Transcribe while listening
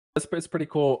It's pretty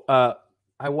cool.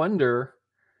 I wonder,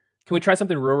 can we try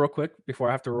something real quick before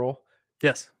I have to roll?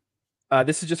 Yes.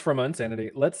 This is just from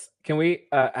Unsanity. Can we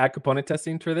add component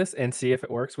testing to this and see if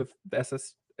it works with the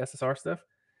SSR stuff?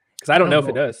 Because I I don't know don't if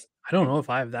it know. does. I don't know if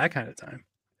I have that kind of time.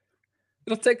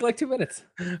 It'll take like 2 minutes.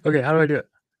 Okay, how do I do it?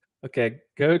 Okay,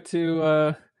 go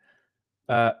to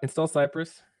install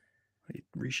Cypress. Let me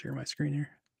reshare my screen here.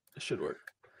 It should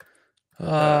work.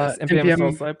 npm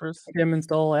install Cypress. npm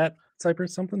install at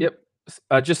Cypress something. Yep,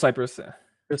 just Cypress.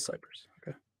 Just Cypress.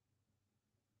 Okay.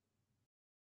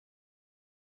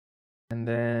 And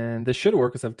then this should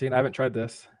work with 17. I haven't tried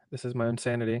this. This is my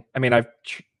Unsanity. I mean, I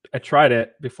tried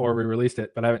it before we released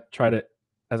it, but I haven't tried it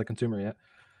as a consumer yet.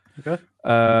 Okay.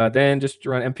 Then just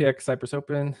run npx Cypress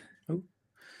open. Ooh.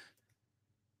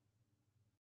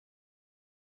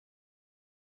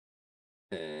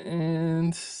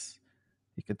 And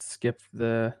you could skip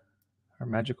our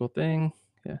magical thing.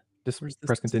 Yeah, just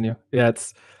press continue. Yeah,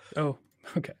 it's. Oh,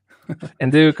 okay.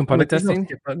 And do component testing. No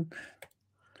skip button.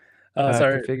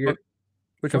 Sorry.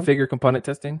 Configure component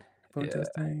testing. Component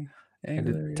testing.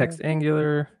 Angular, and text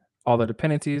Angular. All the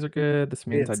dependencies are good. This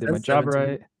means I did my job 17.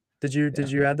 Right. Did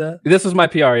you add that? This was my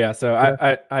PR, yeah. So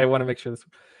yeah. I want to make sure this,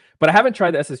 but I haven't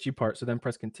tried the SSG part. So then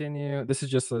press continue. This is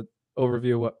just an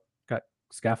overview of what got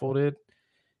scaffolded,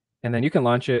 and then you can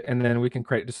launch it, and then we can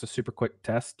create just a super quick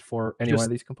test for any one of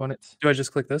these components. Do I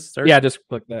just click this? Start? Yeah, just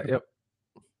click that. Okay. Yep.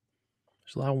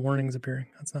 There's a lot of warnings appearing.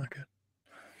 That's not good.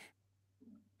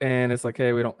 And it's like,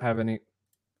 hey, we don't have any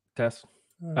tests.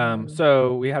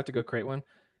 So we have to go create one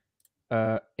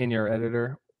in your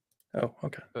editor. Oh,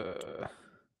 okay.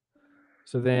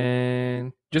 So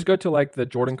then just go to like the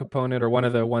Jordan component or one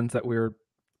of the ones that we were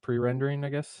pre-rendering, I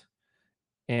guess.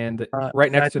 And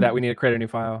right next to that, we need to create a new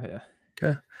file. Yeah.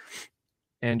 Okay.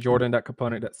 And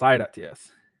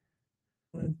jordan.component.sci.ts.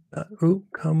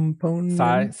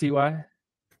 Component. CY.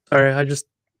 Sorry, I just.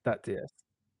 .ts.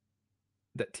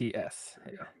 .ts.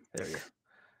 Yeah. There you go.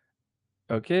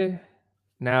 Okay.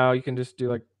 Now you can just do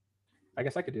like, I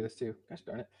guess I could do this too. Gosh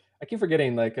darn it. I keep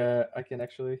forgetting like I can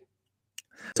actually.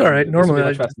 It's all right.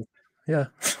 Normally, yeah.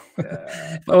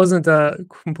 If I wasn't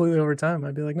completely over time,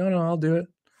 I'd be like, no, I'll do it.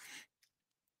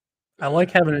 I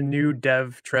like having a new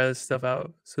dev Trez stuff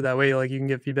out, so that way, like, you can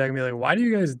get feedback and be like, why do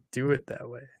you guys do it that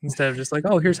way? Instead of just like,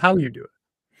 oh, here's how you do it.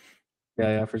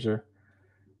 Yeah, for sure.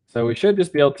 So we should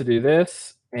just be able to do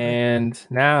this, and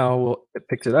now it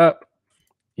picks it up.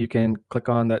 You can click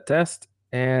on that test,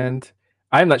 and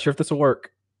I'm not sure if this will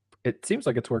work. It seems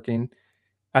like it's working.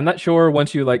 I'm not sure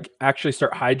once you like actually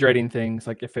start hydrating things,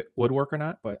 like if it would work or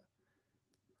not, but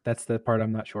that's the part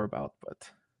I'm not sure about.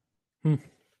 But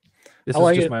this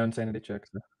is just my own sanity check.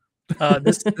 So.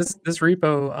 This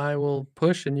repo I will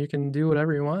push, and you can do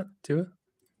whatever you want to it.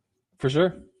 For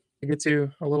sure. It gets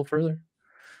you a little further.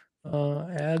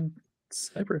 Add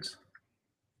Cypress.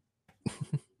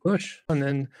 Push. And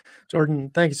then Jordan,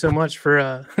 thank you so much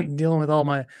for dealing with all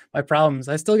my problems.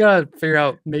 I still gotta figure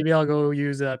out, maybe I'll go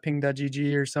use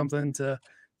ping.gg or something to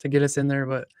get us in there,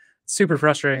 but it's super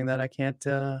frustrating that I can't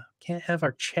have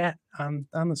our chat on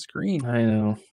the screen. I know.